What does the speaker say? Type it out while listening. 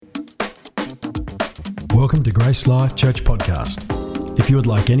Welcome to Grace Life Church Podcast. If you would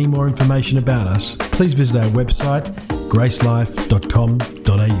like any more information about us, please visit our website,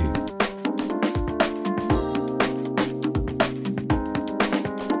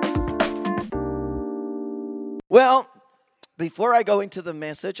 gracelife.com.au. Well, before I go into the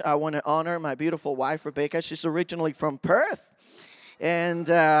message, I want to honor my beautiful wife, Rebecca. She's originally from Perth. And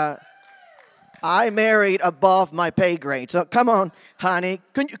I married above my pay grade. So come on, honey.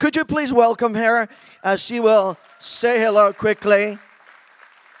 Could you please welcome her? She will say hello quickly.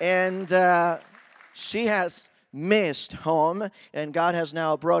 And she has missed home. And God has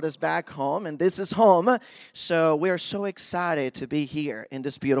now brought us back home. And this is home. So we are so excited to be here in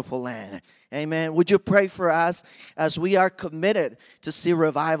this beautiful land. Amen. Would you pray for us as we are committed to see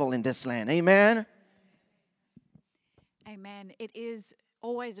revival in this land? Amen. Amen. It is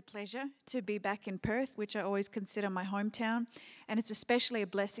always a pleasure to be back in Perth, which I always consider my hometown. And it's especially a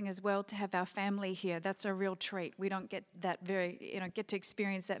blessing as well to have our family here. That's a real treat. We don't get that get to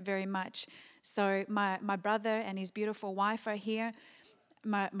experience that very much. So my brother and his beautiful wife are here.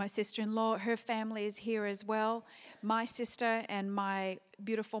 My sister-in-law, her family is here as well. My sister and my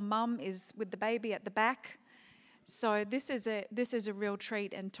beautiful mum is with the baby at the back. So this is a real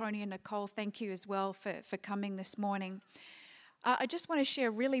treat. And Tony and Nicole, thank you as well for coming this morning. I just want to share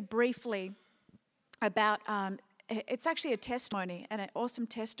really briefly about, it's actually a testimony, and an awesome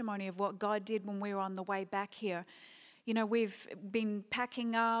testimony of what God did when we were on the way back here. You know, we've been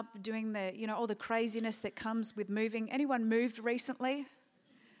packing up, doing all the craziness that comes with moving. Anyone moved recently?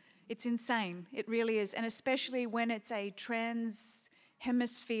 It's insane. It really is. And especially when it's a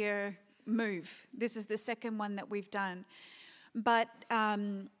trans-hemisphere move. This is the second one that we've done. But,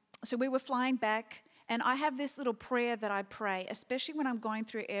 so we were flying back. And I have this little prayer that I pray, especially when I'm going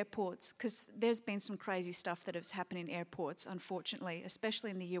through airports, because there's been some crazy stuff that has happened in airports, unfortunately,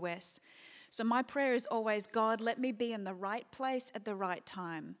 especially in the US. So my prayer is always, God, let me be in the right place at the right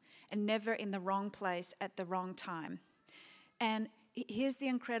time and never in the wrong place at the wrong time. And here's the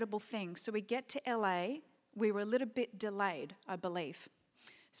incredible thing. So we get to LA. We were a little bit delayed, I believe.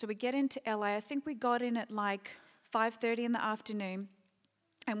 So we get into LA. I think we got in at like 5:30 in the afternoon.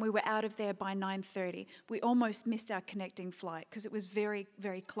 And we were out of there by 9:30. We almost missed our connecting flight because it was very,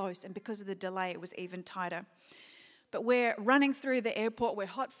 very close. And because of the delay, it was even tighter. But we're running through the airport. We're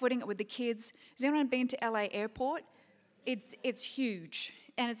hot-footing it with the kids. Has anyone been to LA airport? It's huge.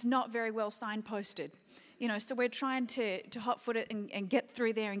 And it's not very well signposted. So we're trying to hot-foot it and get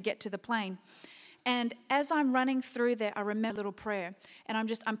through there and get to the plane. And as I'm running through there, I remember a little prayer. And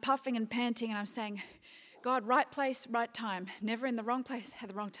I'm puffing and panting and I'm saying, God, right place, right time. Never in the wrong place at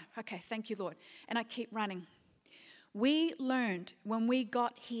the wrong time. Okay, thank you, Lord. And I keep running. We learned when we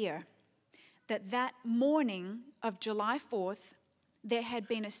got here that morning of July 4th, there had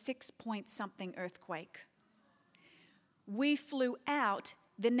been a 6-point-something earthquake. We flew out.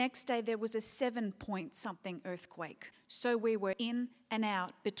 The next day, there was a 7-point-something earthquake. So we were in and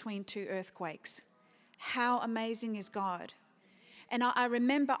out between two earthquakes. How amazing is God? And I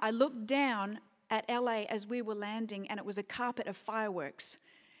remember I looked down at LA as we were landing, and it was a carpet of fireworks.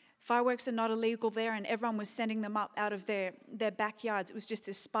 Fireworks are not illegal there, and everyone was sending them up out of their backyards. It was just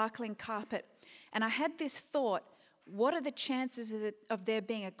this sparkling carpet. And I had this thought, what are the chances of there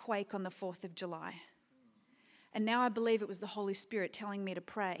being a quake on the 4th of July? And now I believe it was the Holy Spirit telling me to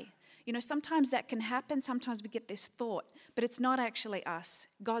pray. Sometimes that can happen. Sometimes we get this thought, but it's not actually us.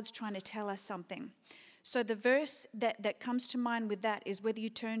 God's trying to tell us something. So the verse that comes to mind with that is whether you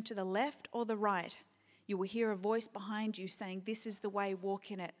turn to the left or the right, you will hear a voice behind you saying, this is the way,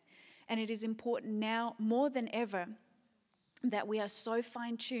 walk in it. And it is important now more than ever that we are so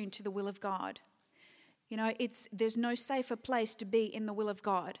fine-tuned to the will of God. There's no safer place to be in the will of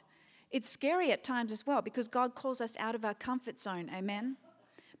God. It's scary at times as well because God calls us out of our comfort zone, amen?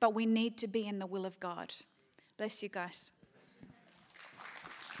 But we need to be in the will of God. Bless you guys.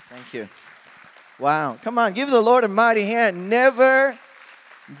 Thank you. Wow. Come on, give the Lord a mighty hand. Never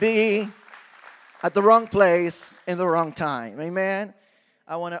be at the wrong place in the wrong time. Amen.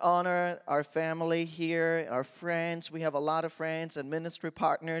 I want to honor our family here, our friends. We have a lot of friends and ministry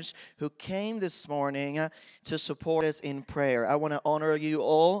partners who came this morning to support us in prayer. I want to honor you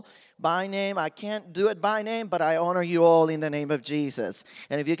all by name. I can't do it by name, but I honor you all in the name of Jesus.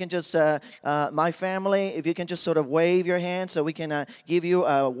 And if you can just, my family, if you can just sort of wave your hand so we can give you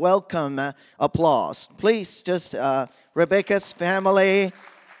a welcome applause. Please, just Rebecca's family.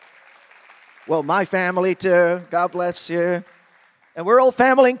 Well, my family too. God bless you. And we're all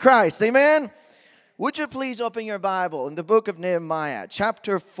family in Christ. Amen? Would you please open your Bible in the book of Nehemiah,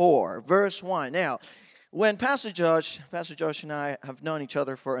 chapter 4, verse 1. Now, when Pastor Josh and I have known each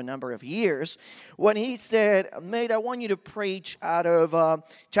other for a number of years, when he said, mate, I want you to preach out of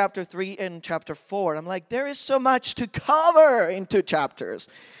chapter 3 and chapter 4. And I'm like, there is so much to cover in 2 chapters.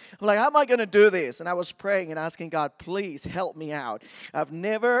 I'm like, how am I going to do this? And I was praying and asking God, please help me out. I've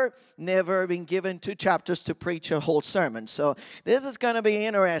never been given 2 chapters to preach a whole sermon. So this is going to be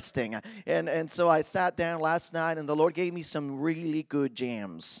interesting. And so I sat down last night and the Lord gave me some really good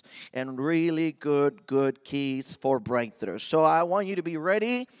gems and really good keys for breakthrough. So I want you to be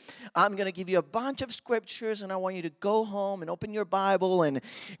ready. I'm going to give you a bunch of scriptures and I want you to go home and open your Bible and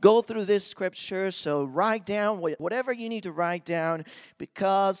go through this scripture. So write down whatever you need to write down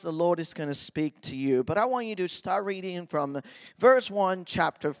because the Lord is going to speak to you. But I want you to start reading from verse 1,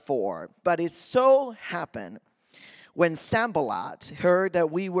 chapter 4. But it so happened when Sanballat heard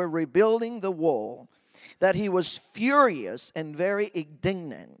that we were rebuilding the wall, that he was furious and very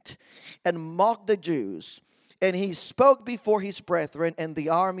indignant and mocked the Jews. And he spoke before his brethren and the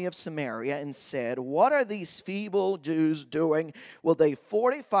army of Samaria and said, what are these feeble Jews doing? Will they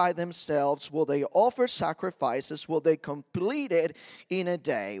fortify themselves? Will they offer sacrifices? Will they complete it in a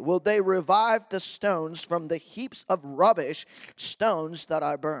day? Will they revive the stones from the heaps of rubbish, stones that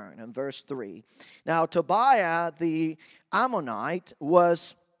I burn? And verse 3. Now Tobiah the Ammonite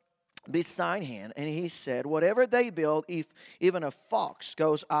was beside him, and he said, whatever they build, if even a fox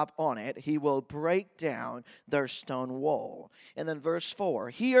goes up on it, he will break down their stone wall. And then verse 4,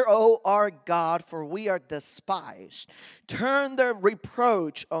 hear, O our God, for we are despised. Turn their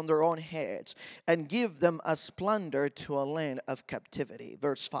reproach on their own heads, and give them as plunder to a land of captivity.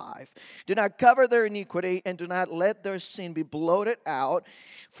 Verse 5, do not cover their iniquity, and do not let their sin be blotted out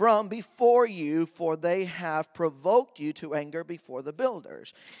from before you, for they have provoked you to anger before the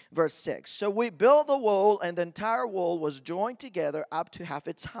builders. Verse 6, so we built the wall, and the entire wall was joined together up to half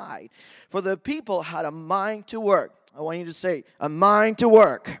its height. For the people had a mind to work. I want you to say, a mind to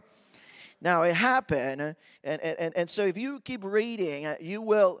work. Now it happened, and so if you keep reading, you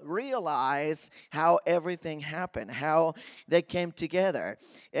will realize how everything happened, how they came together.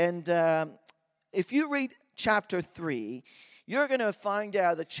 And if you read chapter 3, you're going to find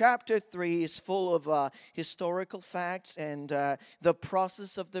out that chapter 3 is full of historical facts and the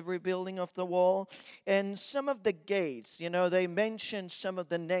process of the rebuilding of the wall. And some of the gates, they mention some of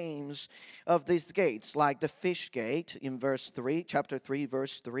the names of these gates, like the fish gate in verse 3, chapter 3,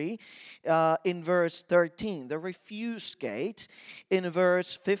 verse 3. In verse 13, the refuse gate. In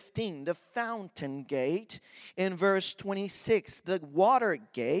verse 15, the fountain gate. In verse 26, the water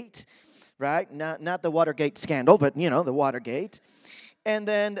gate. Right? Not the Watergate scandal, but, the Watergate. And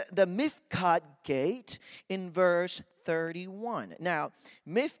then the Mifkat gate in verse 31. Now,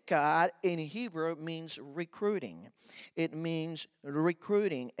 Mifkat in Hebrew means recruiting. It means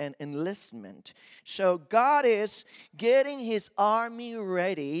recruiting and enlistment. So God is getting his army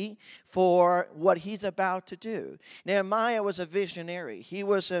ready for what he's about to do. Nehemiah was a visionary. He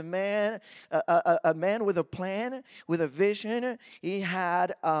was a man with a plan, with a vision. He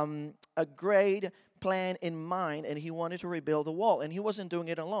had a great plan in mind, and he wanted to rebuild the wall, and he wasn't doing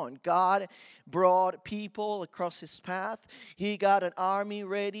it alone. God brought people across his path. He got an army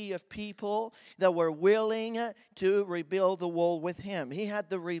ready of people that were willing to rebuild the wall with him. He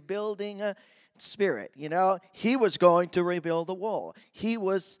had the rebuilding spirit. He was going to rebuild the wall. He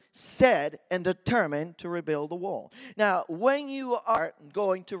was set and determined to rebuild the wall. Now, when you are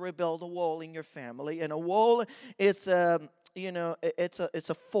going to rebuild a wall in your family, and a wall is it's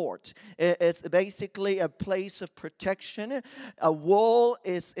a fort. It's basically a place of protection. A wall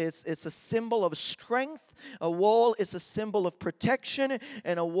is a symbol of strength. A wall is a symbol of protection,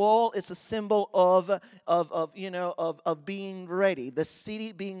 and a wall is a symbol of being ready. The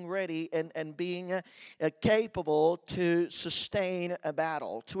city being ready and being capable to sustain a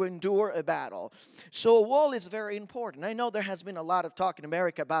battle, to endure a battle. So a wall is very important. I know there has been a lot of talk in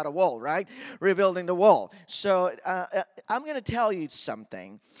America about a wall, right? Rebuilding the wall. So I'm going to tell you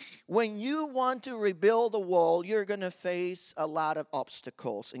something. When you want to rebuild a wall, you're going to face a lot of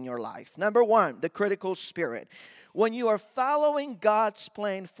obstacles in your life. Number one, the critical spirit. When you are following God's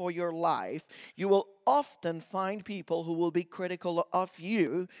plan for your life, you will often find people who will be critical of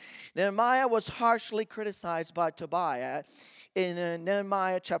you. Nehemiah was harshly criticized by Tobiah in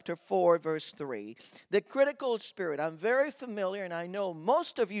Nehemiah chapter 4, verse 3. The critical spirit. I'm very familiar, and I know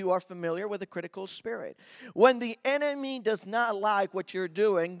most of you are familiar with the critical spirit. When the enemy does not like what you're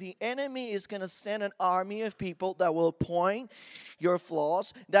doing, the enemy is going to send an army of people that will point your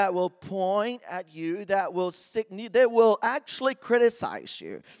flaws, that will point at you, that will actually criticize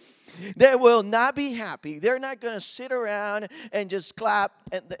you. They will not be happy. They're not going to sit around and just clap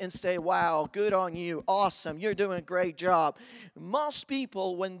and say, wow, good on you, awesome, you're doing a great job. Most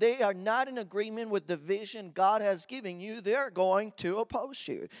people, when they are not in agreement with the vision God has given you, they're going to oppose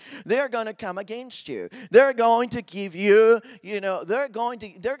you. They're going to come against you. They're going to give you, they're going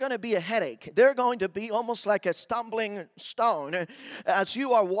to be a headache. They're going to be almost like a stumbling stone as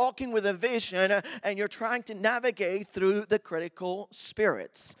you are walking with a vision and you're trying to navigate through the critical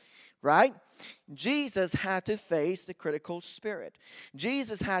spirits. Right? Jesus had to face the critical spirit.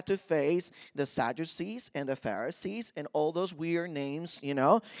 Jesus had to face the Sadducees and the Pharisees and all those weird names,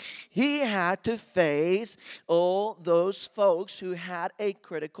 He had to face all those folks who had a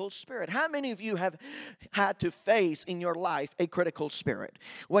critical spirit. How many of you have had to face in your life a critical spirit?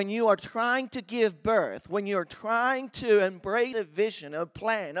 When you are trying to give birth, when you're trying to embrace a vision, a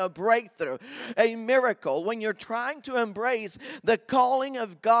plan, a breakthrough, a miracle, when you're trying to embrace the calling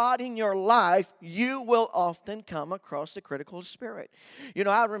of God in your life, you will often come across the critical spirit.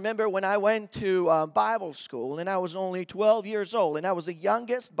 I remember when I went to Bible school and I was only 12 years old and I was the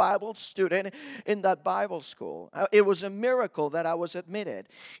youngest Bible student in that Bible school. It was a miracle that I was admitted.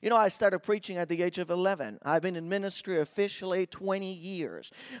 I started preaching at the age of 11. I've been in ministry officially 20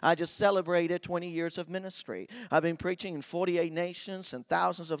 years. I just celebrated 20 years of ministry. I've been preaching in 48 nations and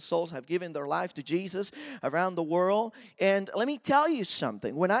thousands of souls have given their life to Jesus around the world. And let me tell you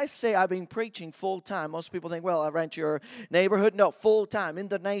something. When I say I've been preaching full-time, most people think, well, I rent your neighborhood. No, full-time, in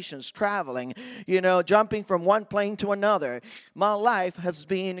the nations, traveling, jumping from one plane to another. My life has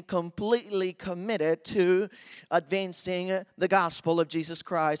been completely committed to advancing the gospel of Jesus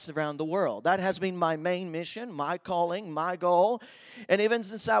Christ around the world. That has been my main mission, my calling, my goal. And even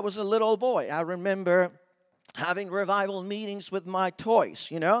since I was a little boy, I remember having revival meetings with my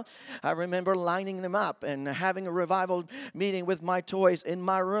toys, I remember lining them up and having a revival meeting with my toys in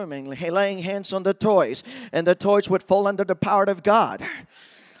my room and laying hands on the toys, and the toys would fall under the power of God.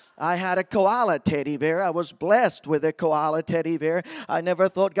 I had a koala teddy bear. I was blessed with a koala teddy bear. I never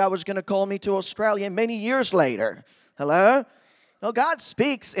thought God was going to call me to Australia many years later. Hello? Well, God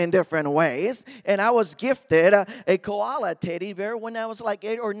speaks in different ways, and I was gifted a koala teddy bear when I was like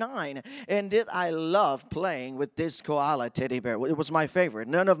 8 or 9, and I loved playing with this koala teddy bear. It was my favorite.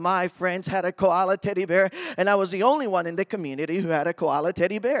 None of my friends had a koala teddy bear, and I was the only one in the community who had a koala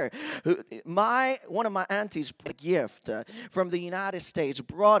teddy bear. One of my aunties, a gift from the United States,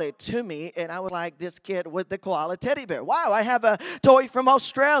 brought it to me, and I was like this kid with the koala teddy bear. Wow, I have a toy from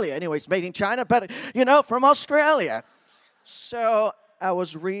Australia. Anyways, made in China, but from Australia. So I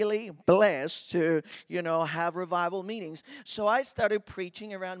was really blessed to, have revival meetings. So I started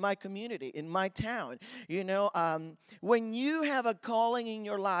preaching around my community, in my town. When you have a calling in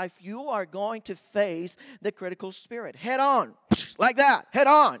your life, you are going to face the critical spirit head on, like that, head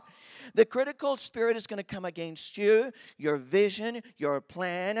on. The critical spirit is going to come against you, your vision, your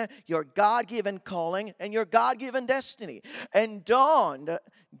plan, your God-given calling, and your God-given destiny. And don't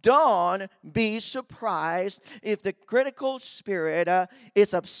be surprised if the critical spirit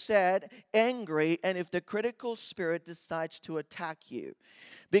is upset, angry, and if the critical spirit decides to attack you.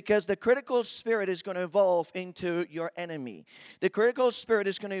 Because the critical spirit is going to evolve into your enemy. The critical spirit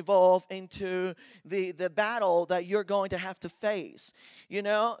is going to evolve into the battle that you're going to have to face.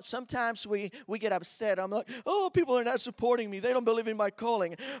 Sometimes we get upset. I'm like, oh, people are not supporting me. They don't believe in my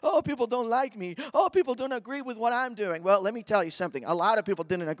calling. Oh, people don't like me. Oh, people don't agree with what I'm doing. Well, let me tell you something. A lot of people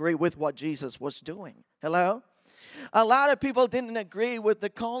didn't agree with what Jesus was doing. Hello? A lot of people didn't agree with the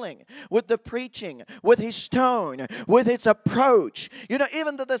calling, with the preaching, with his tone, with his approach.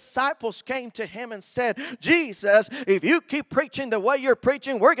 Even the disciples came to him and said, Jesus, if you keep preaching the way you're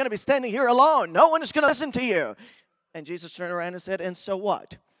preaching, we're going to be standing here alone. No one is going to listen to you. And Jesus turned around and said, and so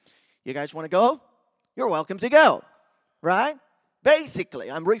what? You guys want to go? You're welcome to go. Right?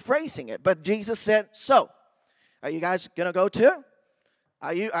 Basically, I'm rephrasing it. But Jesus said, so, are you guys going to go too?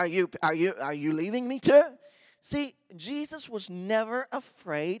 Are you leaving me too? See, Jesus was never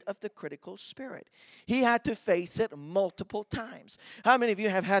afraid of the critical spirit. He had to face it multiple times. How many of you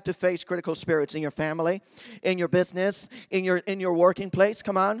have had to face critical spirits in your family, in your business, in your working place?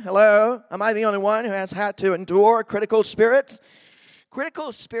 Come on, hello? Am I the only one who has had to endure critical spirits?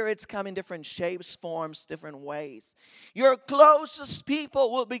 Critical spirits come in different shapes, forms, different ways. Your closest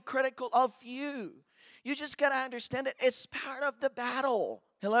people will be critical of you. You just got to understand it. It's part of the battle.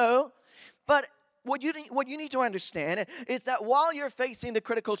 Hello? But what you need to understand is that while you're facing the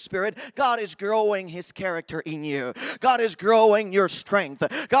critical spirit, God is growing his character in you. God is growing your strength.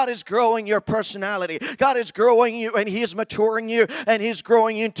 God is growing your personality. God is growing you, and he is maturing you, and he's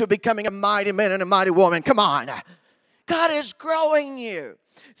growing you into becoming a mighty man and a mighty woman. Come on. God is growing you.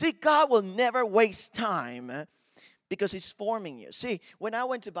 See, God will never waste time because He's forming you. See, when I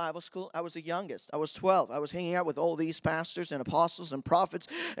went to Bible school, I was the youngest. I was 12. I was hanging out with all these pastors and apostles and prophets,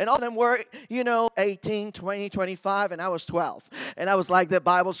 and all of them were, 18, 20, 25, and I was 12. And I was like the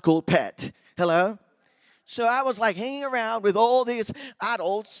Bible school pet. Hello? So I was like hanging around with all these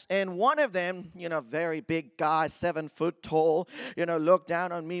adults, and one of them, very big guy, 7 foot tall, looked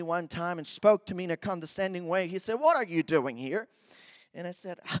down on me one time and spoke to me in a condescending way. He said, "What are you doing here?" And I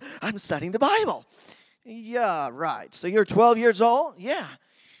said, "I'm studying the Bible." "Yeah, right. So you're 12 years old?" "Yeah."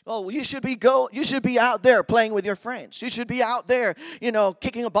 "Oh, you should be out there playing with your friends. You should be out there,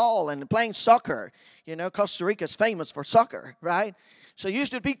 kicking a ball and playing soccer. Costa Rica's famous for soccer, right? So you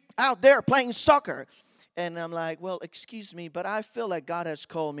should be out there playing soccer." And I'm like, "Well, excuse me, but I feel like God has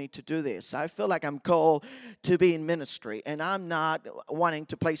called me to do this. I feel like I'm called to be in ministry, and I'm not wanting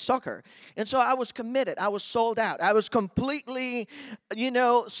to play soccer." And so I was committed. I was sold out. I was completely,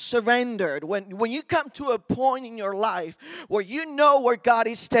 surrendered. When you come to a point in your life where you know where God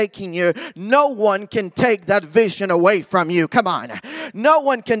is taking you, no one can take that vision away from you. Come on. No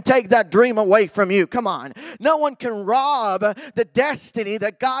one can take that dream away from you. Come on. No one can rob the destiny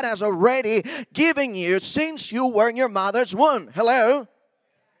that God has already given you since you were in your mother's womb. Hello?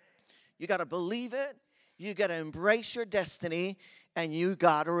 You got to believe it. You got to embrace your destiny, and you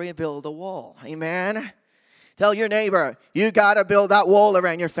got to rebuild the wall. Amen? Tell your neighbor, you got to build that wall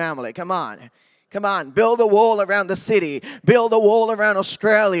around your family. Come on. Come on, build a wall around the city. Build a wall around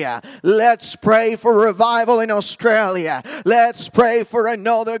Australia. Let's pray for revival in Australia. Let's pray for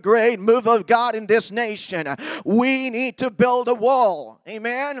another great move of God in this nation. We need to build a wall.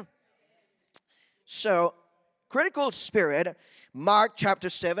 Amen? So, critical spirit, Mark chapter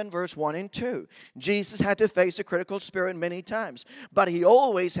 7, verse 1 and 2. Jesus had to face a critical spirit many times, but He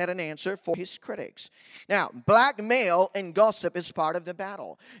always had an answer for His critics. Now, blackmail and gossip is part of the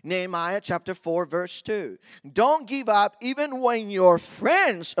battle. Nehemiah chapter 4, verse 2. Don't give up even when your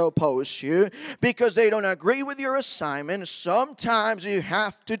friends oppose you because they don't agree with your assignment. Sometimes you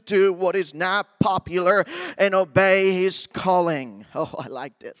have to do what is not popular and obey His calling. Oh, I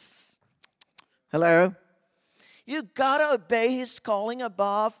like this. Hello? You gotta obey His calling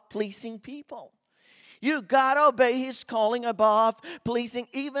above pleasing people. You gotta obey His calling above pleasing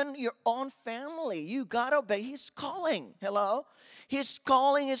even your own family. You gotta obey His calling. Hello? His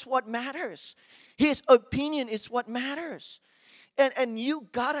calling is what matters. His opinion is what matters. And you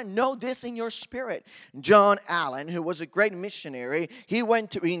gotta know this in your spirit. John Allen, who was a great missionary, he went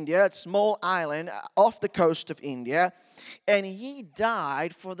to India, a small island off the coast of India, and he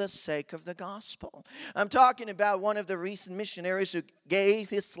died for the sake of the gospel. I'm talking about one of the recent missionaries who gave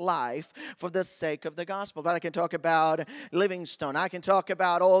his life for the sake of the gospel. But I can talk about Livingstone. I can talk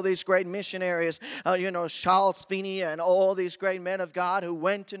about all these great missionaries, Charles Finney and all these great men of God who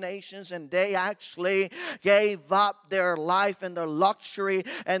went to nations and they actually gave up their life and their luxury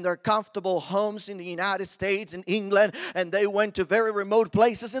and their comfortable homes in the United States and England, and they went to very remote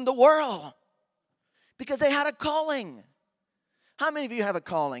places in the world because they had a calling. How many of you have a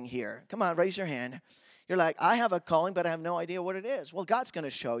calling here? Come on, raise your hand. You're like, "I have a calling, but I have no idea what it is." Well, God's going to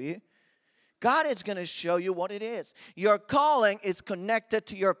show you. God is going to show you what it is. Your calling is connected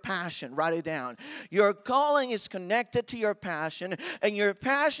to your passion. Write it down. Your calling is connected to your passion, and your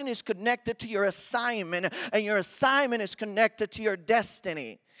passion is connected to your assignment, and your assignment is connected to your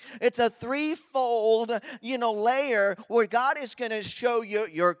destiny. It's a threefold, layer where God is going to show you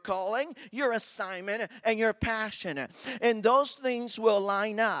your calling, your assignment, and your passion. And those things will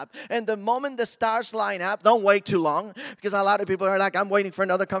line up. And the moment the stars line up, don't wait too long, because a lot of people are like, "I'm waiting for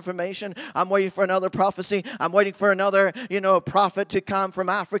another confirmation. I'm waiting for another prophecy. I'm waiting for another, prophet to come from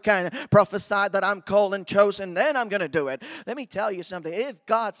Africa and prophesy that I'm called and chosen. Then I'm going to do it." Let me tell you something. If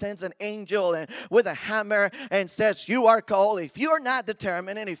God sends an angel with a hammer and says, "You are called," if you're not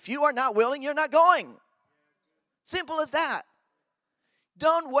determined and if you are not willing, you're not going. Simple as that.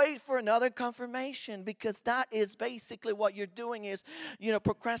 Don't wait for another confirmation, because that is basically what you're doing is,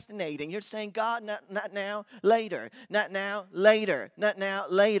 procrastinating. You're saying, "God, not now, later. Not now, later. Not now,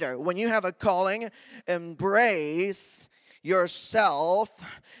 later." When you have a calling, embrace yourself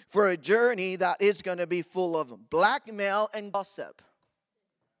for a journey that is going to be full of blackmail and gossip.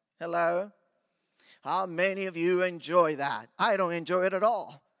 Hello? How many of you enjoy that? I don't enjoy it at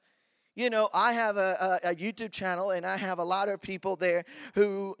all. I have a YouTube channel, and I have a lot of people there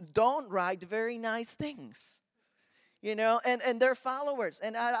who don't write very nice things. and they're followers.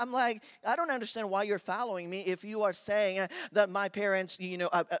 And I'm like, I don't understand why you're following me if you are saying that my parents,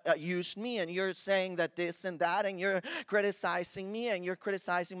 used me, and you're saying that this and that, and you're criticizing me, and you're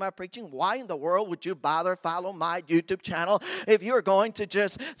criticizing my preaching. Why in the world would you bother follow my YouTube channel if you're going to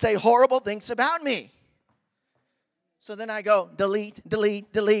just say horrible things about me? So then I go, delete,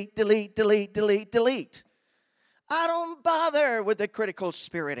 delete, delete, delete, delete, delete, delete. I don't bother with the critical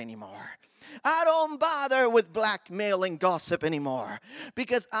spirit anymore. I don't bother with blackmail and gossip anymore,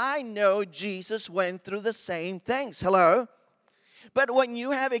 because I know Jesus went through the same things. Hello? But when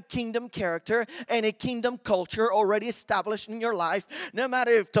you have a kingdom character and a kingdom culture already established in your life, no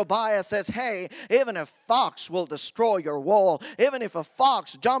matter if Tobiah says, hey, even a fox will destroy your wall, even if a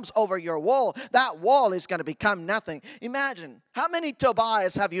fox jumps over your wall, that wall is going to become nothing. Imagine, how many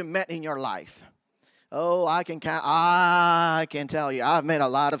Tobiahs have you met in your life? Oh, I can tell you, I've met a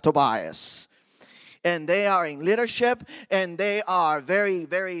lot of Tobiahs. And they are in leadership, and they are very,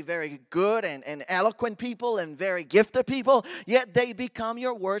 very, very good and eloquent people and very gifted people, yet they become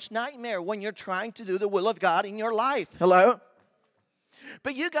your worst nightmare when you're trying to do the will of God in your life. Hello?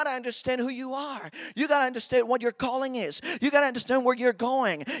 But you got to understand who you are. You got to understand what your calling is. You got to understand where you're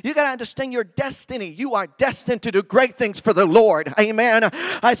going. You got to understand your destiny. You are destined to do great things for the Lord. Amen.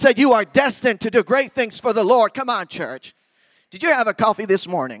 I said you are destined to do great things for the Lord. Come on, church. Did you have a coffee this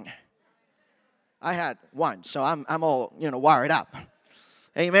morning? I had one, so I'm all, wired up.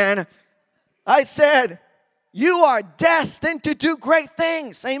 Amen. I said you are destined to do great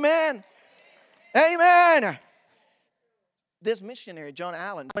things. Amen. Amen. This missionary, John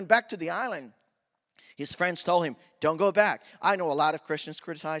Allen, went back to the island. His friends told him, don't go back. I know a lot of Christians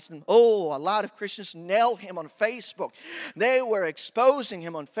criticized him. Oh, a lot of Christians nailed him on Facebook. They were exposing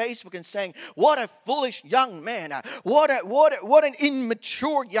him on Facebook and saying, what a foolish young man. What an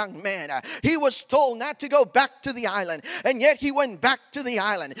immature young man. He was told not to go back to the island, and yet he went back to the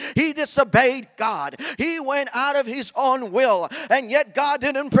island. He disobeyed God. He went out of his own will, and yet God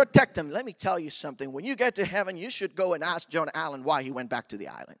didn't protect him. Let me tell you something. When you get to heaven, you should go and ask John Allen why he went back to the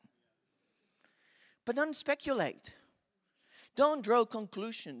island. But don't speculate. Don't draw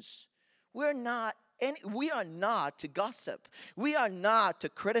conclusions. We are not to gossip. We are not to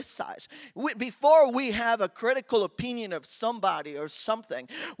criticize. Before we have a critical opinion of somebody or something,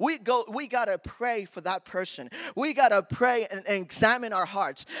 we got to pray for that person. We got to pray and examine our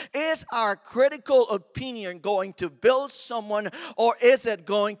hearts. Is our critical opinion going to build someone, or is it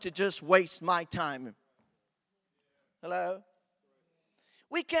going to just waste my time? Hello?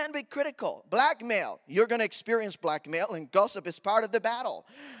 We can't be critical. Blackmail. You're going to experience blackmail, and gossip is part of the battle.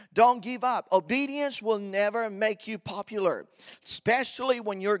 Don't give up. Obedience will never make you popular, especially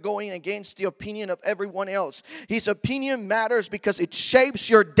when you're going against the opinion of everyone else. His opinion matters because it shapes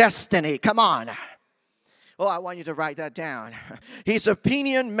your destiny. Come on. Oh, I want you to write that down. His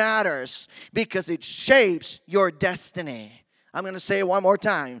opinion matters because it shapes your destiny. I'm going to say it one more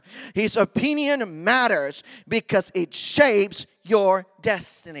time. His opinion matters because it shapes your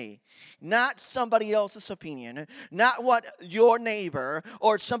destiny. Not somebody else's opinion, not what your neighbor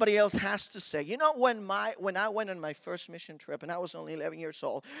or somebody else has to say. You know, when I went on my first mission trip, and I was only 11 years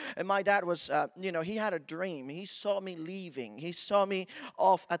old, and my dad was, he had a dream. He saw me leaving. He saw me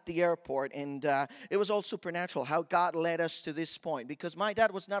off at the airport, and it was all supernatural how God led us to this point, because my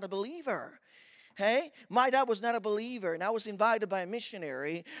dad was not a believer. Hey, my dad was not a believer, and I was invited by a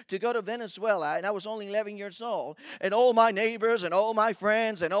missionary to go to Venezuela, and I was only 11 years old. And all my neighbors and all my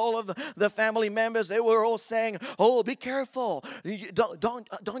friends and all of the family members, they were all saying, "Oh, be careful!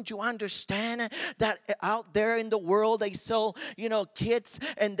 Don't you understand that out there in the world they sell, kids,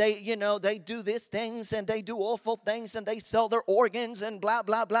 and they do these things and they do awful things and they sell their organs and blah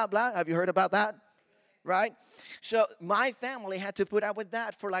blah blah blah." Have you heard about that? Right? So my family had to put up with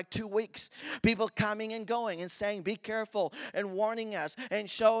that for like 2 weeks. People coming and going and saying, be careful, and warning us and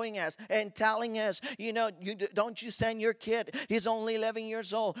showing us and telling us, don't you send your kid. He's only 11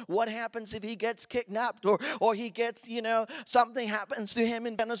 years old. What happens if he gets kidnapped or he gets, something happens to him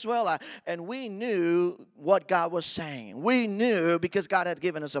in Venezuela? And we knew what God was saying. We knew because God had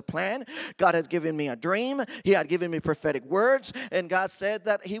given us a plan. God had given me a dream. He had given me prophetic words. And God said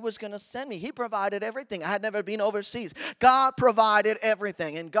that He was going to send me. He provided everything. I had never been overseas. God provided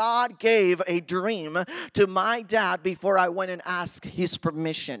everything, and God gave a dream to my dad before I went and asked his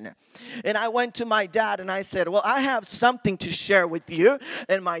permission. And I went to my dad and I said, well, I have something to share with you.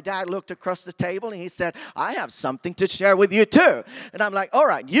 And my dad looked across the table and he said, I have something to share with you too. And I'm like, all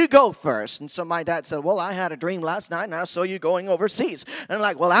right, you go first. And so my dad said, well, I had a dream last night and I saw you going overseas. And I'm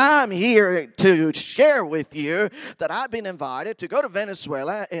like, well, I'm here to share with you that I've been invited to go to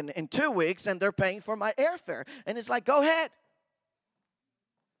Venezuela in 2 weeks, and they're paying for my airfare. And it's like, go ahead.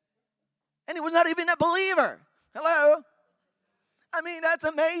 And he was not even a believer. Hello? I mean, that's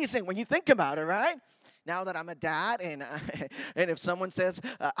amazing when you think about it, right? Now that I'm a dad, and if someone says,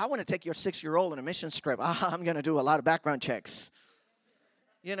 I want to take your 6-year-old on a mission trip, I'm going to do a lot of background checks.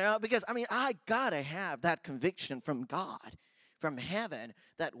 You know, because, I mean, I got to have that conviction from God, from heaven,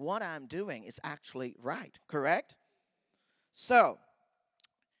 that what I'm doing is actually right, correct? So,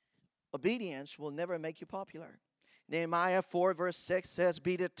 obedience will never make you popular. Nehemiah 4 verse 6 says,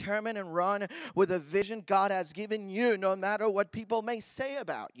 be determined and run with the vision God has given you, no matter what people may say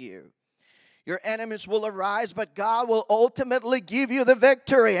about you. Your enemies will arise, but God will ultimately give you the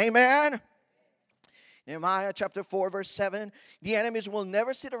victory. Amen? Nehemiah chapter 4 verse 7, the enemies will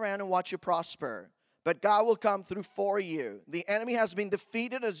never sit around and watch you prosper, but God will come through for you. The enemy has been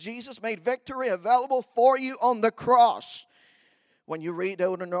defeated as Jesus made victory available for you on the cross. When you read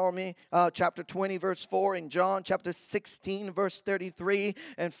Deuteronomy chapter 20 verse 4, and John chapter 16 verse 33,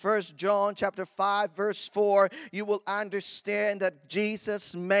 and 1 John chapter 5 verse 4, you will understand that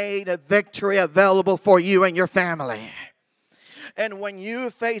Jesus made a victory available for you and your family. And when you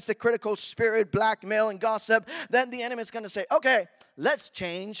face a critical spirit, blackmail, and gossip, then the enemy is going to say, okay, let's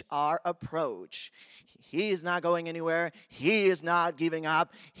change our approach. He is not going anywhere. He is not giving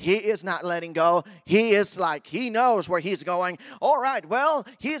up. He is not letting go. He is like, he knows where he's going. All right, well,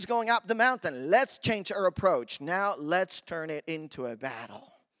 he is going up the mountain. Let's change our approach. Now, let's turn it into a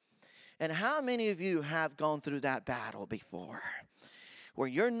battle. And how many of you have gone through that battle before? Where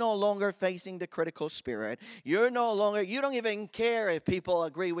you're no longer facing the critical spirit. You don't even care if people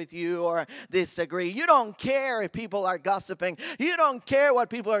agree with you or disagree. You don't care if people are gossiping. You don't care what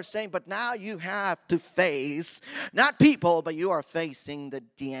people are saying. But now you have to face, not people, but you are facing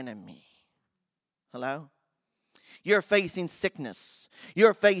the enemy. Hello? You're facing sickness.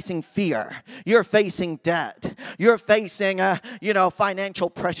 You're facing fear. You're facing debt. You're facing, financial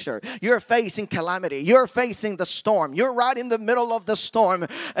pressure. You're facing calamity. You're facing the storm. You're right in the middle of the storm,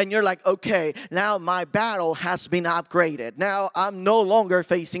 and you're like, okay, now my battle has been upgraded. Now I'm no longer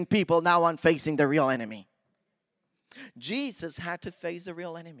facing people. Now I'm facing the real enemy. Jesus had to face the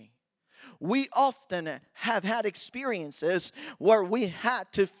real enemy. We often have had experiences where we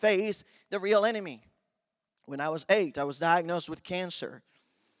had to face the real enemy. When I was 8, I was diagnosed with cancer,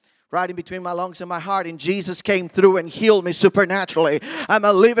 right in between my lungs and my heart, and Jesus came through and healed me supernaturally. I'm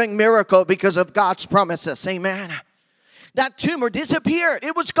a living miracle because of God's promises. Amen. That tumor disappeared.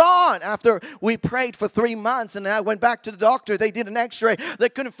 It was gone after we prayed for 3 months, and then I went back to the doctor. They did an x-ray. They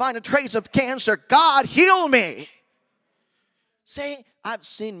couldn't find a trace of cancer. God healed me. See, I've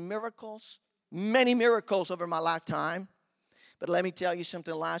seen miracles, many miracles over my lifetime. But let me tell you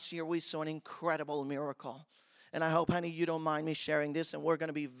something. Last year we saw an incredible miracle. And I hope, honey, you don't mind me sharing this. And we're going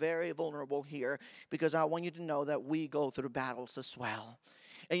to be very vulnerable here, because I want you to know that we go through battles as well.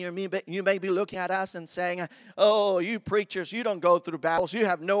 And you may be looking at us and saying, oh, you preachers, you don't go through battles. You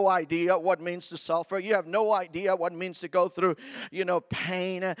have no idea what it means to suffer. You have no idea what it means to go through,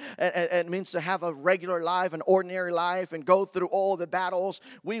 pain. It means to have a regular life, an ordinary life, and go through all the battles.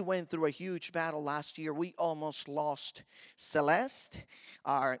 We went through a huge battle last year. We almost lost Celeste,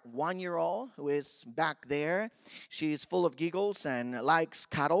 our 1-year-old, who is back there. She's full of giggles and likes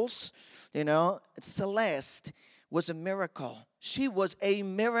cuddles. Celeste was a miracle. She was a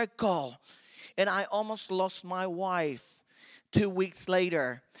miracle. And I almost lost my wife 2 weeks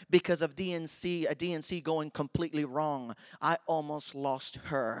later because of a DNC going completely wrong. I almost lost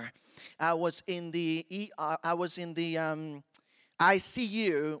her. I was in the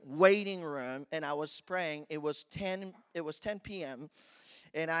ICU waiting room, and I was praying. It was 10 p.m.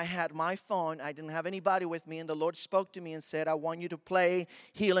 And I had my phone. I didn't have anybody with me, and the Lord spoke to me and said, I want you to play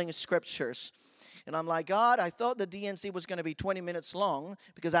healing scriptures. And I'm like, God, I thought the DNC was going to be 20 minutes long,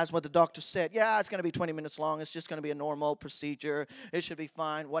 because that's what the doctor said. Yeah, it's going to be 20 minutes long. It's just going to be a normal procedure. It should be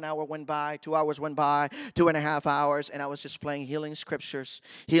fine. 1 hour went by. 2 hours went by. 2.5 hours. And I was just playing healing scriptures.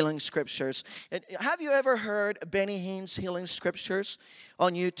 And have you ever heard Benny Hinn's healing scriptures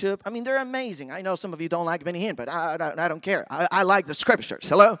on YouTube? I mean, they're amazing. I know some of you don't like Benny Hinn, but I don't care. I like the scriptures.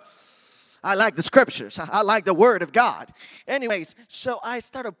 Hello? I like the scriptures. I like the word of God. Anyways, so I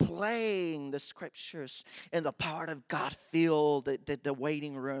started playing the scriptures, and the power of God filled the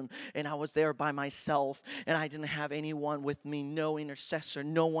waiting room. And I was there by myself, and I didn't have anyone with me, no intercessor,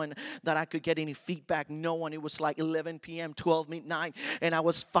 no one that I could get any feedback, no one. It was like 11 p.m., 12 midnight, and I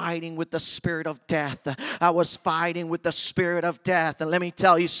was fighting with the spirit of death. And let me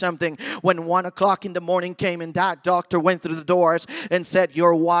tell you something. When 1 o'clock in the morning came, and that doctor went through the doors and said,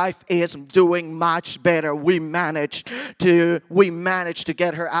 your wife is doing much better. We managed to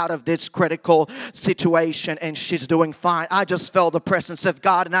get her out of this critical situation, and she's doing fine. I just felt the presence of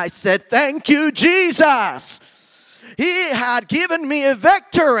God, and I said, thank you, Jesus. He had given me a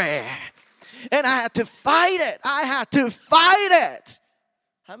victory, and I had to fight it. I had to fight it.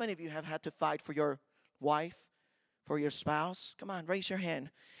 How many of you have had to fight for your wife, for your spouse? Come on, raise your hand.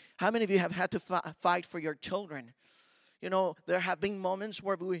 How many of you have had to fight for your children? You know, there have been moments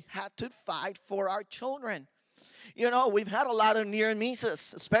where we had to fight for our children. You know, we've had a lot of near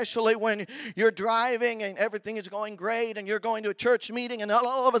misses, especially when you're driving and everything is going great and you're going to a church meeting and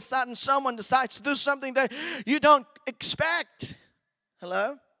all of a sudden someone decides to do something that you don't expect.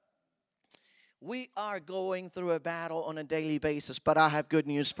 Hello? We are going through a battle on a daily basis, but I have good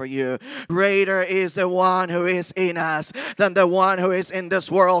news for you. Greater is the one who is in us than the one who is in this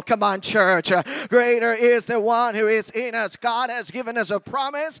world. Come on, church. Greater is the one who is in us. God has given us a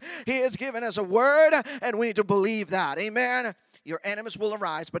promise. He has given us a word, and we need to believe that. Amen. Your enemies will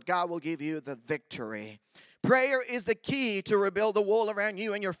arise, but God will give you the victory. Prayer is the key to rebuild the wall around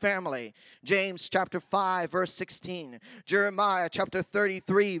you and your family. James chapter 5, verse 16. Jeremiah chapter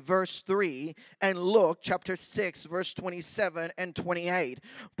 33, verse 3. And Luke chapter 6, verse 27 and 28.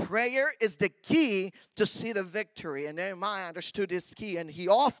 Prayer is the key to see the victory. And Nehemiah understood this key, and he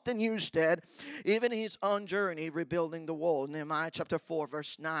often used it, even in his own journey, rebuilding the wall. Nehemiah chapter 4,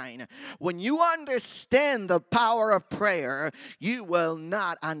 verse 9. When you understand the power of prayer, you will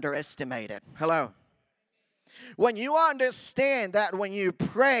not underestimate it. Hello. When you understand that when you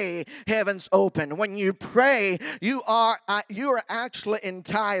pray, heaven's open. When you pray, you are actually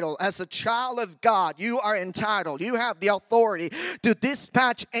entitled. As a child of God, you are entitled. You have the authority to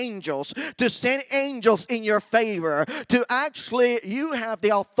dispatch angels, to send angels in your favor. You have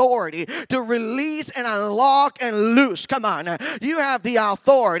the authority to release and unlock and loose. Come on. You have the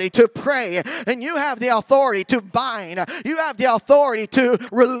authority to pray, and you have the authority to bind. You have the authority to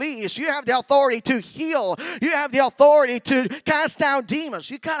release. You have the authority to heal. You have the authority to cast out demons.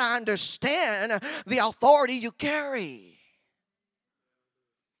 You got to understand the authority you carry.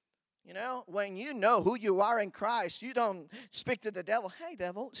 You know, when you know who you are in Christ, you don't speak to the devil, hey,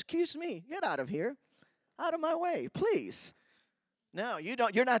 devil, excuse me, get out of here. Out of my way, please. No, you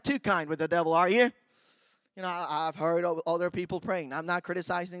don't. You're not too kind with the devil, are you? You know, I've heard other people praying. I'm not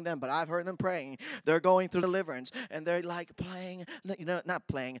criticizing them, but I've heard them praying. They're going through deliverance, and they're like praying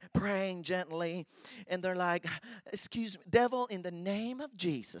gently. And they're like, excuse me, devil, in the name of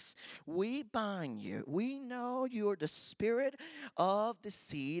Jesus, we bind you. We know you're the spirit of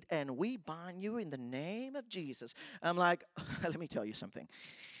deceit, and we bind you in the name of Jesus. I'm like, let me tell you something.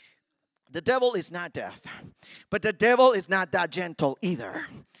 The devil is not deaf, but the devil is not that gentle either.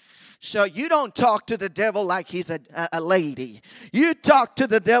 So you don't talk to the devil like he's a lady. You talk to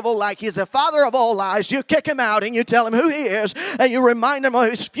the devil like he's a father of all lies. You kick him out and you tell him who he is, and you remind him of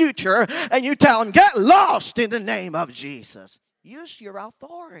his future, and you tell him, get lost in the name of Jesus. Use your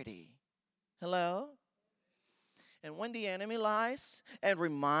authority. Hello? And when the enemy lies and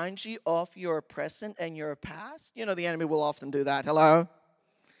reminds you of your present and your past, you know the enemy will often do that. Hello?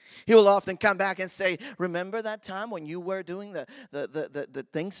 He will often come back and say, remember that time when you were doing the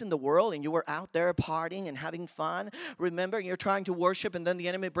things in the world and you were out there partying and having fun? Remember, you're trying to worship, and then the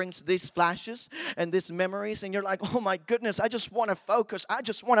enemy brings these flashes and these memories, and you're like, oh my goodness, I just want to focus. I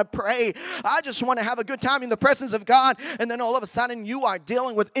just want to pray. I just want to have a good time in the presence of God. And then all of a sudden you are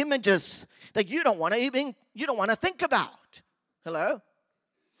dealing with images that you don't want to think about. Hello?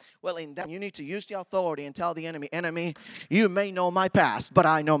 Well, in that, you need to use the authority and tell the enemy, you may know my past, but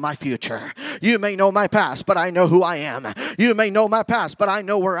I know my future. You may know my past, but I know who I am. You may know my past, but I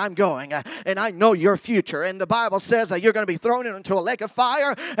know where I'm going. And I know your future. And the Bible says that you're going to be thrown into a lake of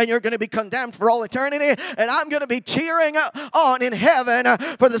fire, and you're going to be condemned for all eternity. And I'm going to be cheering on in heaven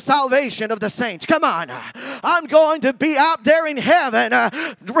for the salvation of the saints. Come on. I'm going to be out there in heaven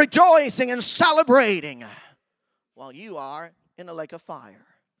rejoicing and celebrating while you are in a lake of fire.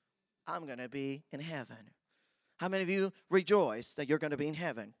 I'm going to be in heaven. How many of you rejoice that you're going to be in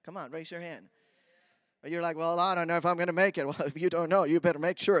heaven? Come on, raise your hand. Or you're like, well, I don't know if I'm going to make it. Well, if you don't know, you better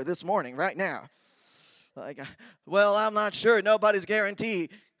make sure this morning, right now. Like, well, I'm not sure. Nobody's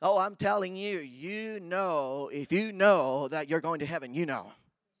guaranteed. Oh, I'm telling you, if you know that you're going to heaven, you know.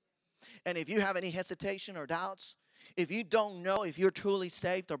 And if you have any hesitation or doubts, if you don't know if you're truly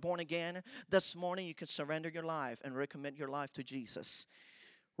saved or born again, this morning you can surrender your life and recommit your life to Jesus.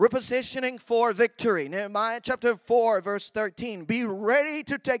 Repositioning for victory. Nehemiah chapter 4, verse 13. Be ready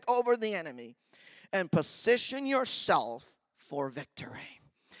to take over the enemy and position yourself for victory.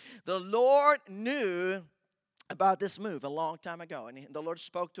 The Lord knew about this move a long time ago, and the Lord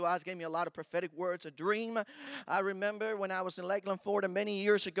spoke to us, gave me a lot of prophetic words, a dream. I remember when I was in Lakeland, Florida many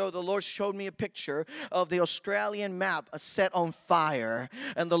years ago, the Lord showed me a picture of the Australian map set on fire,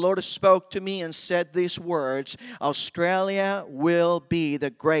 and the Lord spoke to me and said these words: Australia will be the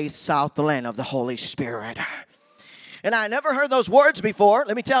great Southland of the Holy Spirit. And I never heard those words before.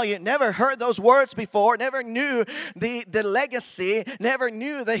 Let me tell you, never heard those words before. Never knew the legacy. Never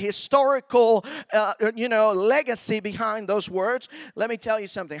knew the historical, legacy behind those words. Let me tell you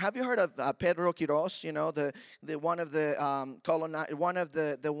something. Have you heard of Pedro Quiros? You know, the one of the one of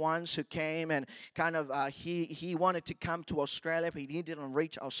the ones who came and kind of he wanted to come to Australia, but he didn't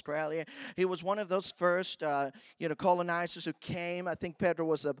reach Australia. He was one of those first colonizers who came. I think Pedro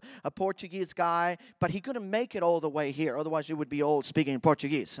was a Portuguese guy, but he couldn't make it all the way here. Otherwise, you would be old speaking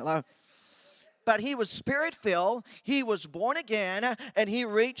Portuguese. Hello? But he was spirit-filled. He was born again, and he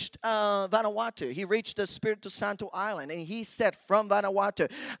reached Vanuatu. He reached the Espiritu Santo Island, and he said from Vanuatu,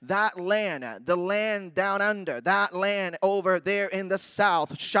 that land, the land down under, that land over there in the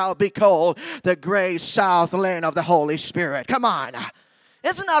south shall be called the great Southland of the Holy Spirit. Come on.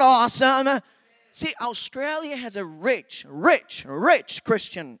 Isn't that awesome? See, Australia has a rich, rich, rich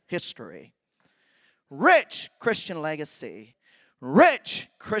Christian history. Rich Christian legacy, rich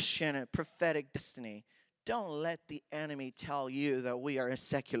Christian prophetic destiny. Don't let the enemy tell you that we are a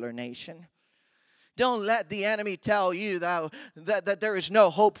secular nation. Don't let the enemy tell you that there is no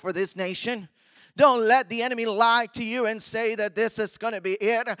hope for this nation. Don't let the enemy lie to you and say that this is going to be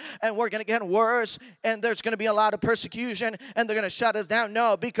it and we're going to get worse and there's going to be a lot of persecution and they're going to shut us down.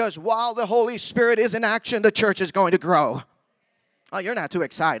 No, because while the Holy Spirit is in action, the church is going to grow. Oh, you're not too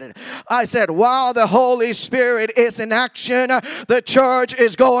excited. I said, while the Holy Spirit is in action, the church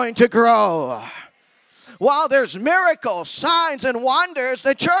is going to grow. While there's miracles, signs, and wonders,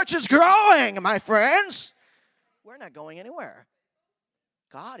 the church is growing, my friends. We're not going anywhere.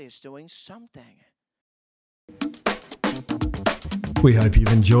 God is doing something. We hope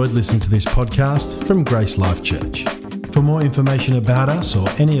you've enjoyed listening to this podcast from Grace Life Church. For more information about us or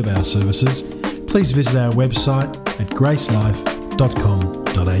any of our services, please visit our website at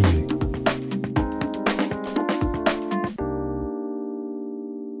gracelife.com.au.